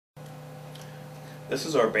This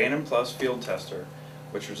is our Bantam Plus field tester,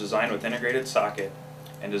 which was designed with integrated socket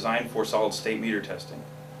and designed for solid state meter testing.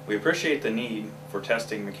 We appreciate the need for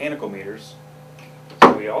testing mechanical meters.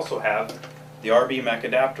 We also have the RB-MECH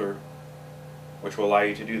adapter, which will allow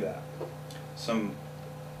you to do that. Some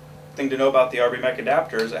thing to know about the RB-MECH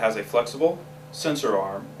adapter is it has a flexible sensor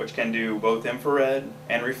arm, which can do both infrared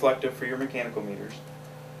and reflective for your mechanical meters,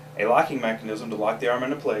 a locking mechanism to lock the arm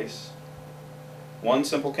into place, one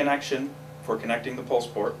simple connection for connecting the pulse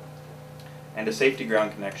port, and a safety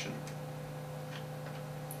ground connection.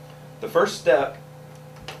 The first step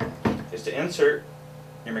is to insert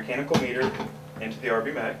your mechanical meter into the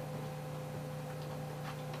RB-MECH.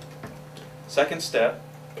 Second step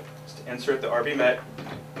is to insert the RB-MECH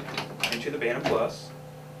into the Bantam Plus.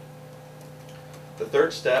 The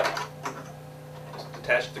third step is to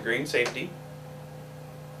attach the green safety.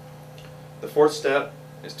 The fourth step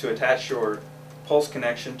is to attach your pulse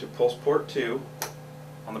connection to pulse port 2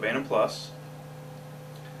 on the Bantam Plus.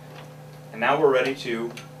 And now we're ready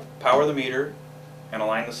to power the meter and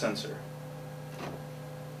align the sensor.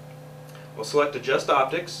 We'll select Adjust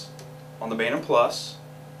Optics on the Bantam Plus,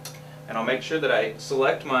 and I'll make sure that I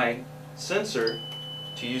select my sensor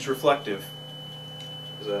to use reflective.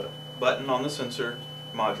 There's a button on the sensor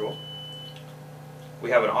module. We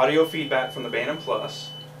have an audio feedback from the Bantam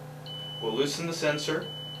Plus. We'll loosen the sensor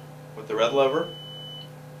with the red lever,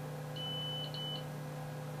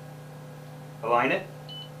 align it,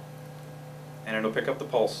 and it'll pick up the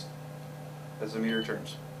pulse as the meter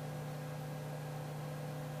turns.